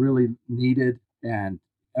 who I really needed. And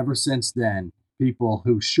ever since then, People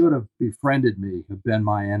who should have befriended me have been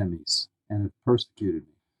my enemies and have persecuted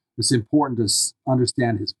me. It's important to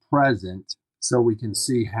understand his present so we can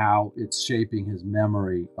see how it's shaping his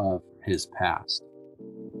memory of his past.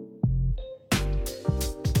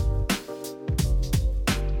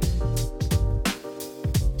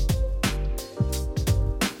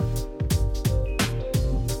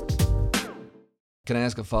 Can I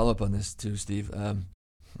ask a follow-up on this too, Steve?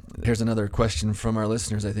 Here's another question from our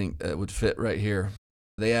listeners I think would fit right here.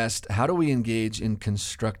 They asked, how do we engage in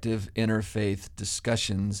constructive interfaith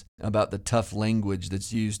discussions about the tough language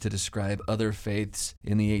that's used to describe other faiths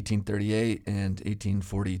in the 1838 and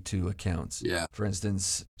 1842 accounts? Yeah. For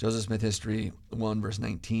instance, Joseph Smith History 1, verse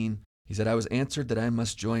 19, he said, I was answered that I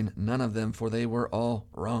must join none of them, for they were all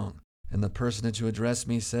wrong. And the personage who addressed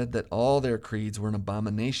me said that all their creeds were an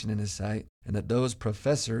abomination in his sight, and that those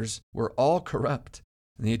professors were all corrupt.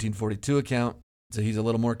 In the 1842 account, so he's a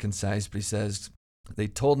little more concise, but he says, they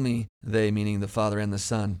told me, they meaning the Father and the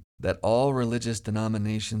Son, that all religious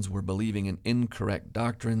denominations were believing in incorrect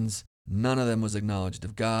doctrines. None of them was acknowledged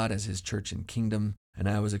of God as his church and kingdom, and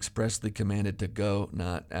I was expressly commanded to go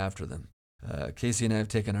not after them. Casey and I have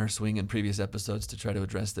taken our swing in previous episodes to try to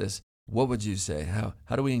address this. What would you say?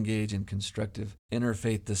 How do we engage in constructive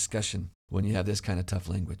interfaith discussion when you have this kind of tough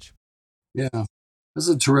language? Yeah, that's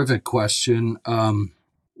a terrific question.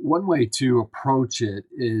 One way to approach it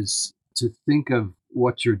is to think of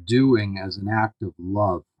what you're doing as an act of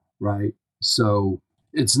love, right? So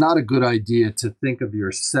it's not a good idea to think of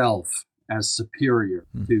yourself as superior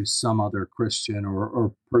to some other Christian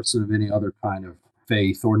or person of any other kind of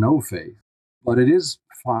faith or no faith. But it is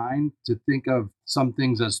fine to think of some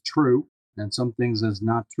things as true and some things as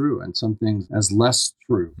not true and some things as less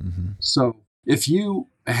true. Mm-hmm. So if you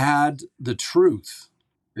had the truth,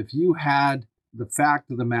 if you had the fact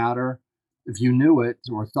of the matter, if you knew it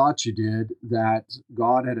or thought you did, that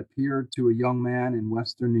God had appeared to a young man in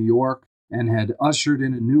Western New York and had ushered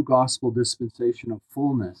in a new gospel dispensation of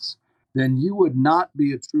fullness, then you would not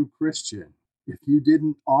be a true Christian if you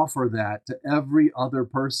didn't offer that to every other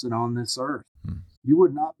person on this earth. You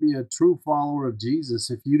would not be a true follower of Jesus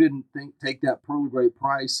if you didn't take that pearl of great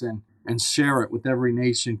price and share it with every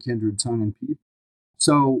nation, kindred, tongue, and people.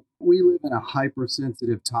 So we live in a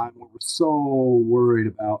hypersensitive time where we're so worried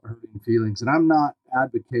about hurting feelings. And I'm not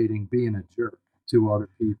advocating being a jerk to other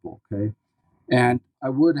people, okay? And I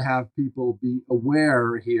would have people be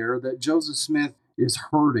aware here that Joseph Smith is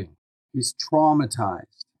hurting. He's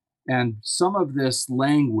traumatized. And some of this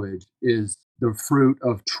language is the fruit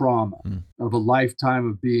of trauma, of a lifetime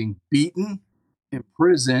of being beaten,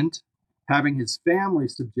 imprisoned, having his family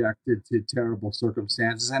subjected to terrible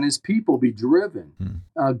circumstances, and his people be driven.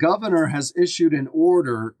 A governor has issued an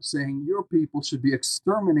order saying your people should be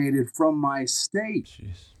exterminated from my state.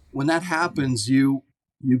 Jeez. When that happens, you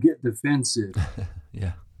get defensive.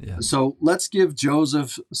 Yeah. So let's give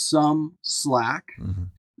Joseph some slack. Mm-hmm.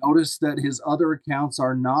 Notice that his other accounts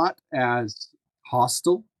are not as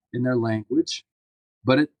hostile in their language,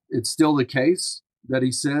 but it's still the case that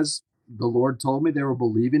he says, the Lord told me they were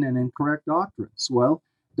believing in incorrect doctrines. Well,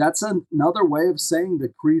 that's another way of saying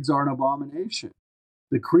the creeds are an abomination.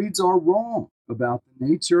 The creeds are wrong about the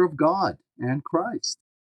nature of God and Christ.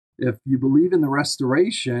 If you believe in the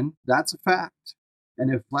restoration, that's a fact.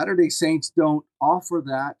 And if Latter-day Saints don't offer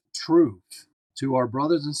that truth to our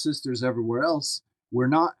brothers and sisters everywhere else, we're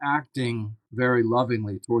not acting very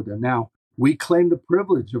lovingly toward them. Now, we claim the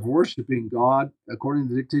privilege of worshiping God according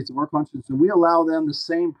to the dictates of our conscience, and we allow them the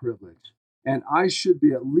same privilege. And I should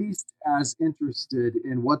be at least as interested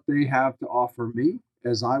in what they have to offer me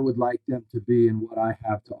as I would like them to be in what I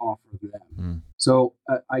have to offer them. So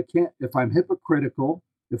I can't, if I'm hypocritical,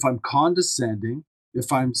 if I'm condescending,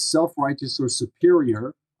 if I'm self-righteous or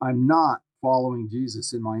superior, I'm not following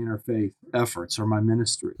Jesus in my interfaith efforts or my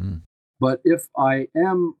ministry. But if I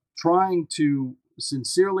am trying to,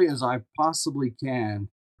 sincerely as I possibly can,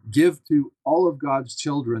 give to all of God's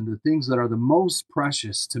children the things that are the most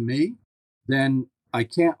precious to me, then I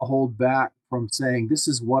can't hold back from saying this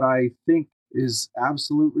is what I think is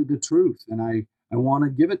absolutely the truth. And I want to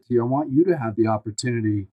give it to you. I want you to have the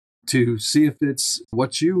opportunity to see if it's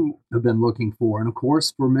what you have been looking for. And of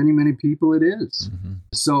course, for many, many people, it is.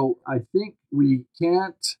 So I think we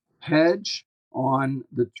can't hedge on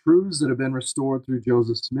the truths that have been restored through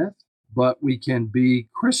Joseph Smith, but we can be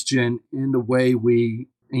Christian in the way we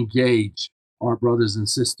engage our brothers and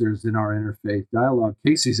sisters in our interfaith dialogue.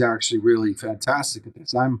 Casey's actually really fantastic at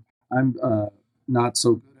this. I'm not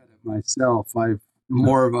so good at it myself. I'm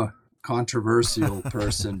more of a controversial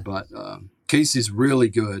person, but Casey's really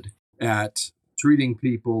good at treating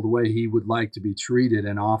people the way he would like to be treated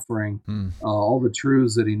and offering all the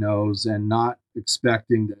truths that he knows and not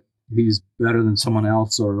expecting that he's better than someone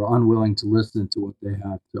else or unwilling to listen to what they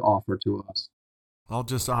have to offer to us. I'll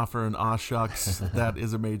just offer an aw shucks. That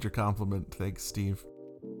is a major compliment. Thanks, Steve.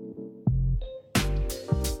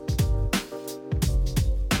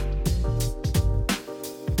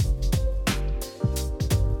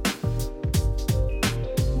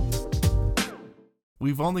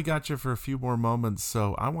 We've only got you for a few more moments,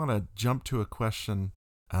 so I want to jump to a question.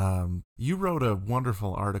 You wrote a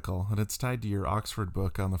wonderful article, and it's tied to your Oxford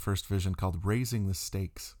book on the first vision called Raising the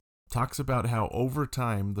Stakes. Talks about how over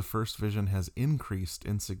time the first vision has increased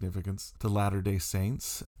in significance to Latter-day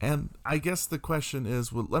Saints. And I guess the question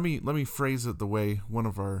is, well, let me phrase it the way one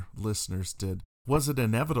of our listeners did. Was it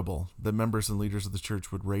inevitable that members and leaders of the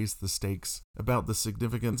church would raise the stakes about the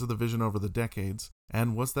significance of the vision over the decades?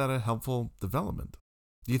 And was that a helpful development?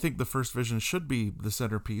 Do you think the first vision should be the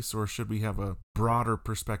centerpiece, or should we have a broader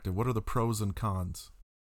perspective? What are the pros and cons?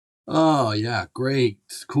 Oh, yeah, great,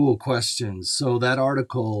 cool questions. So that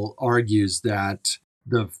article argues that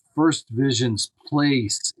the first vision's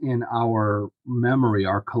place in our memory,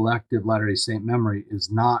 our collective Latter-day Saint memory,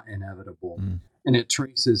 is not inevitable. And it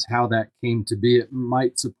traces how that came to be. It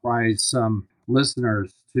might surprise some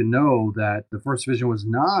listeners to know that the first vision was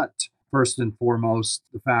not first and foremost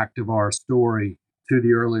the fact of our story to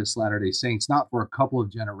the earliest Latter-day Saints, not for a couple of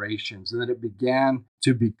generations, and that it began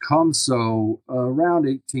to become so around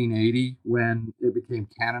 1880 when it became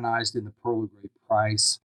canonized in the Pearl of Great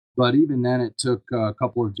Price. But even then, it took a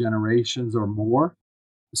couple of generations or more.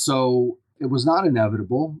 So it was not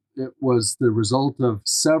inevitable. It was the result of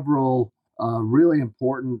several really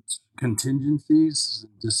important contingencies,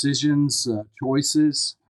 decisions,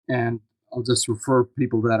 choices, and I'll just refer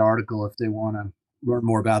people to that article if they want to learn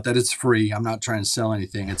more about that. It's free. I'm not trying to sell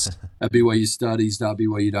anything. It's at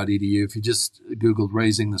byustudies.byu.edu. If you just Googled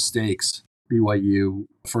Raising the Stakes, BYU,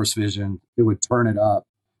 First Vision, it would turn it up.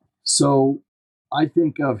 So I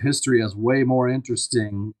think of history as way more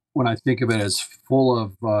interesting when I think of it as full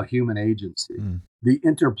of human agency. The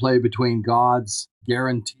interplay between God's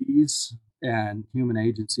guarantees and human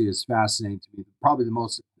agency is fascinating to me. Probably the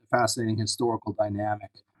most fascinating historical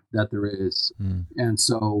dynamic that there is. And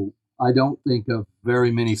so I don't think of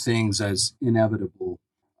very many things as inevitable.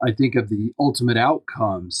 I think of the ultimate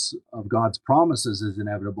outcomes of God's promises as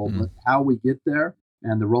inevitable, but how we get there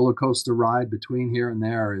and the roller coaster ride between here and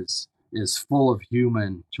there is full of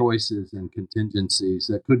human choices and contingencies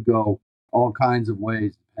that could go all kinds of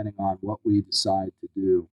ways depending on what we decide to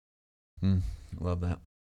do. Love that.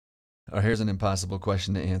 Here's an impossible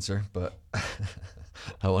question to answer, but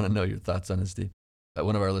I want to know your thoughts on it, Steve.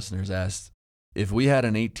 One of our listeners asked, if we had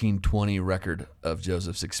an 1820 record of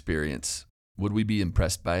Joseph's experience, would we be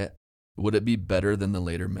impressed by it? Would it be better than the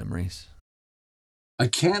later memories? I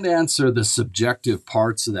can't answer the subjective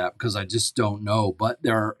parts of that because I just don't know, but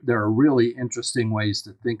there are really interesting ways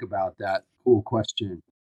to think about that. Cool question.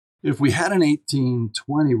 If we had an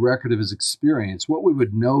 1820 record of his experience, what we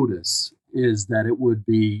would notice is that it would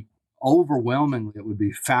be overwhelmingly, it would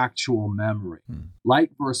be factual memory.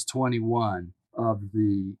 Like verse 21 of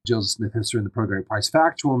the Joseph Smith History and the Pearl of Great Price.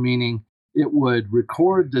 Factual meaning it would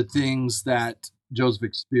record the things that Joseph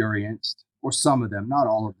experienced, or some of them, not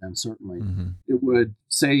all of them, certainly. It would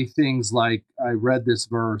say things like, I read this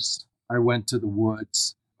verse, I went to the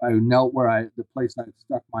woods, I knelt the place I had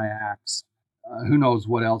stuck my axe. Who knows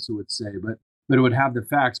what else it would say, but it would have the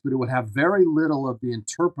facts, but it would have very little of the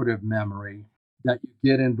interpretive memory that you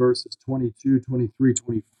get in verses 22, 23,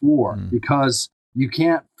 24, because you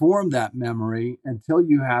can't form that memory until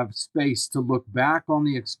you have space to look back on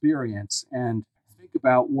the experience and think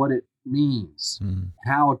about what it means,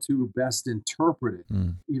 how to best interpret it.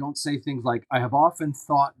 You don't say things like, I have often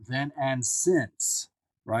thought then and since,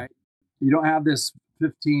 right? You don't have this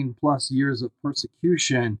 15 plus years of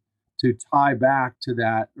persecution to tie back to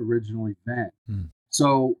that original event.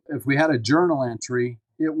 So if we had a journal entry,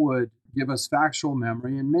 it would give us factual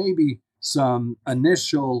memory and maybe some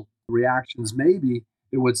initial reactions. Maybe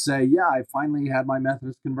it would say, yeah, I finally had my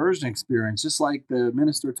Methodist conversion experience, just like the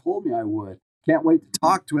minister told me I would. Can't wait to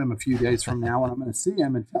talk to him a few days from now when I'm going to see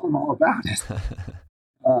him and tell him all about it.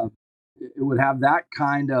 It would have that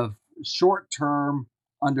kind of short-term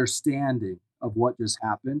understanding of what just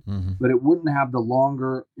happened, but it wouldn't have the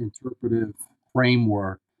longer interpretive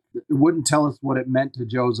framework. It wouldn't tell us what it meant to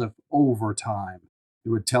Joseph over time. It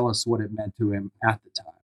would tell us what it meant to him at the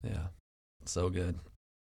time. Yeah, so good.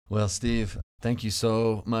 Well, Steve, thank you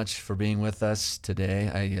so much for being with us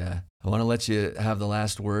today. I want to let you have the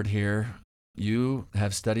last word here. You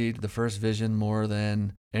have studied the first vision more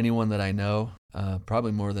than anyone that I know,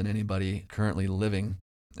 probably more than anybody currently living,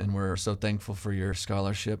 and we're so thankful for your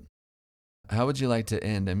scholarship. How would you like to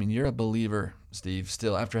end? I mean, you're a believer, Steve,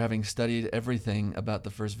 still, after having studied everything about the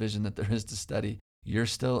first vision that there is to study. You're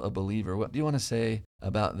still a believer. What do you want to say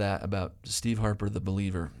about that, about Steve Harper, the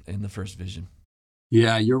believer in the first vision?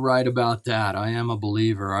 Yeah, you're right about that. I am a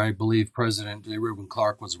believer. I believe President J. Reuben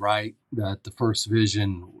Clark was right that the first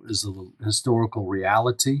vision is a historical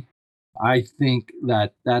reality. I think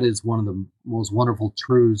that that is one of the most wonderful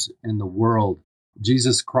truths in the world.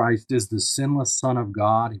 Jesus Christ is the sinless Son of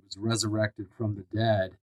God. He was resurrected from the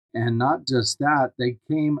dead. And not just that, they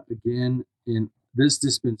came again in this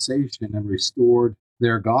dispensation and restored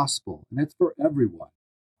their gospel. And it's for everyone.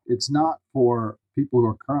 It's not for people who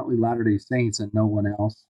are currently Latter-day Saints and no one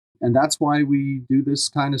else. And that's why we do this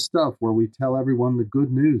kind of stuff where we tell everyone the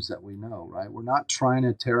good news that we know, right? We're not trying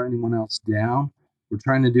to tear anyone else down. We're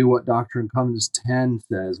trying to do what Doctrine and Covenants 10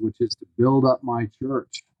 says, which is to build up my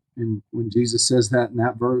church. And when Jesus says that in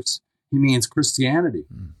that verse, he means Christianity.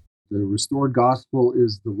 The restored gospel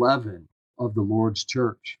is the leaven of the Lord's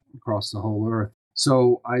church across the whole earth.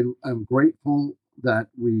 So I'm grateful that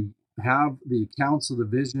we have the accounts of the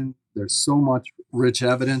vision. There's so much rich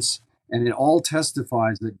evidence, and it all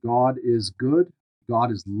testifies that God is good,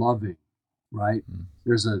 God is loving, right?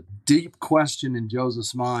 There's a deep question in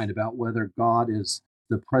Joseph's mind about whether God is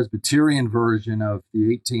the Presbyterian version of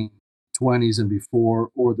the 1820s and before,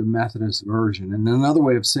 or the Methodist version. And another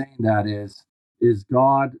way of saying that is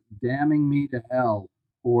God damning me to hell,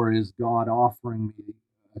 or is God offering me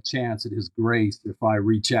a chance at his grace if I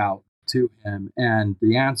reach out to him? And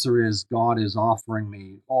the answer is God is offering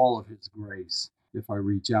me all of his grace if I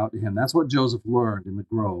reach out to him. That's what Joseph learned in the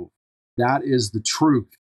grove. That is the truth.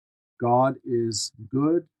 God is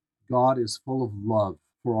good. God is full of love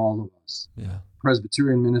for all of us. Yeah.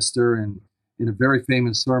 Presbyterian minister in a very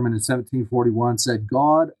famous sermon in 1741 said,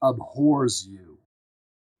 God abhors you.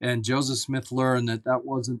 And Joseph Smith learned that that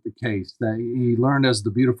wasn't the case. That he learned, as the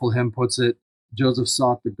beautiful hymn puts it, Joseph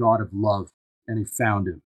sought the God of love, and he found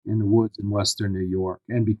him in the woods in western New York.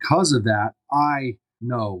 And because of that, I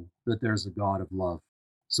know that there's a God of love,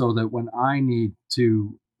 so that when I need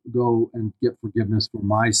to go and get forgiveness for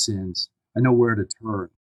my sins, I know where to turn.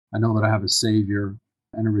 I know that I have a Savior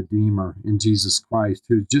and a Redeemer in Jesus Christ,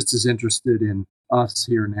 who's just as interested in us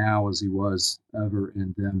here now as he was ever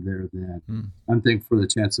in them there then. I'm thankful for the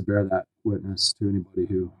chance to bear that witness to anybody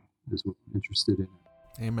who is interested in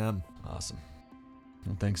it. Amen. Awesome.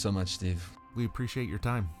 Well, thanks so much, Steve. We appreciate your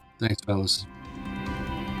time. Thanks, fellas.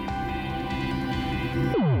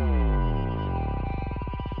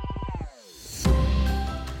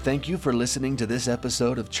 Thank you for listening to this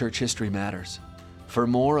episode of Church History Matters. For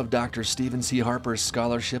more of Dr. Stephen C. Harper's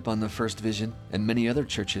scholarship on the First Vision and many other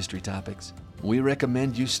church history topics, we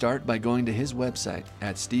recommend you start by going to his website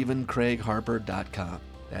at stephencraigharper.com.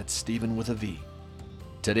 That's Stephen with a V.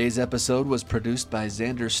 Today's episode was produced by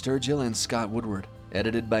Xander Sturgill and Scott Woodward,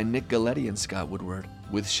 edited by Nick Galletti and Scott Woodward,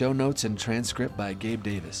 with show notes and transcript by Gabe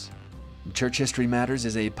Davis. Church History Matters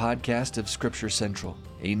is a podcast of Scripture Central,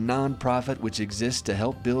 a nonprofit which exists to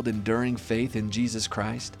help build enduring faith in Jesus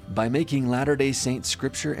Christ by making Latter-day Saint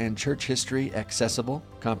Scripture and church history accessible,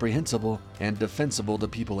 comprehensible, and defensible to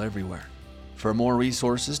people everywhere. For more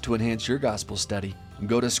resources to enhance your gospel study,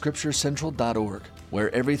 go to scripturecentral.org,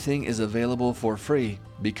 where everything is available for free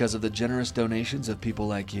because of the generous donations of people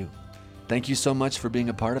like you. Thank you so much for being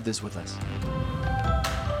a part of this with us.